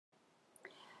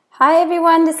Hi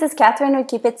everyone, this is Catherine with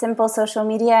Keep It Simple Social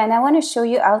Media, and I want to show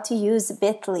you how to use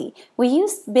Bitly. We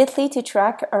use Bitly to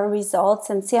track our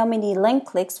results and see how many link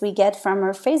clicks we get from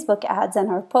our Facebook ads and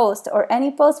our post, or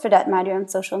any post for that matter on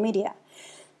social media.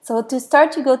 So to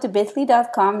start, you go to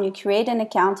bitly.com, you create an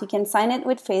account, you can sign it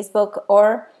with Facebook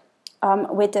or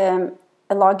with a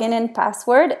login and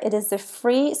password. It is a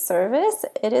free service.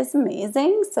 It is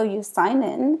amazing. So you sign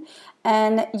in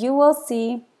and you will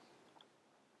see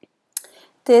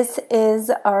this is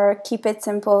our Keep It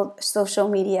Simple social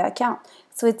media account.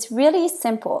 So it's really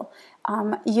simple.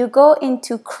 You go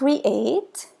into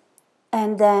create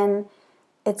and then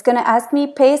it's going to ask me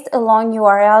paste a long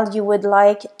URL you would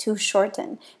like to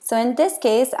shorten. So in this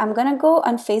case, I'm going to go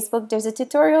on Facebook. There's a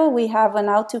tutorial we have on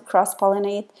how to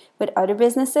cross-pollinate with other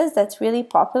businesses that's really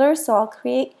popular. So I'll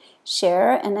create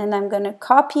share and then I'm going to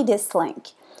copy this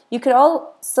link. You could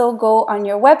also go on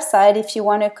your website. If you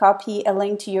want to copy a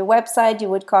link to your website, you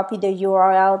would copy the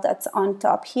URL that's on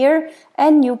top here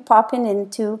and you pop it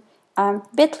into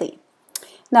Bitly.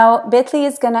 Now, Bitly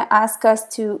is going to ask us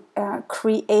to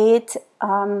create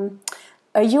a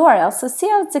URL. So see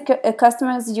how it's a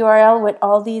customer's URL with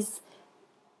all these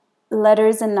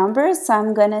letters and numbers? So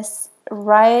I'm going to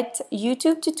write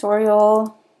YouTube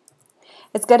tutorial.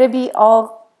 It's going to be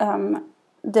all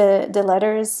the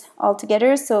letters all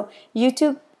together. So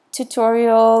YouTube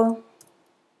tutorial,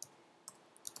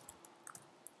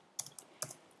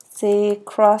 say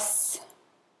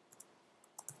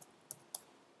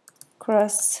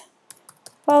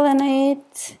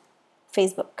cross-pollinate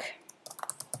Facebook.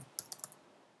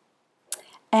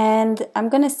 And I'm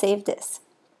going to save this.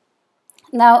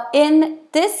 Now, in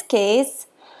this case,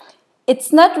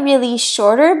 it's not really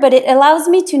shorter, but it allows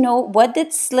me to know what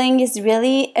this link is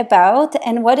really about.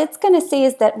 And what it's going to say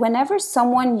is that whenever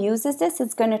someone uses this,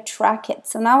 it's going to track it.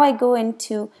 So now I go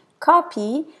into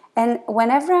copy, and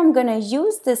whenever I'm going to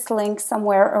use this link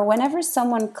somewhere or whenever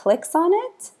someone clicks on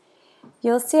it,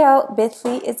 you'll see how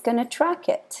Bitly is going to track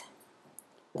it.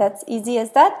 That's easy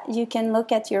as that. You can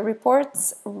look at your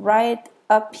reports right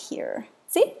up here.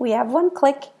 See, we have one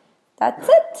click. That's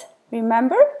it.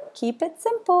 Remember, keep it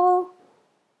simple.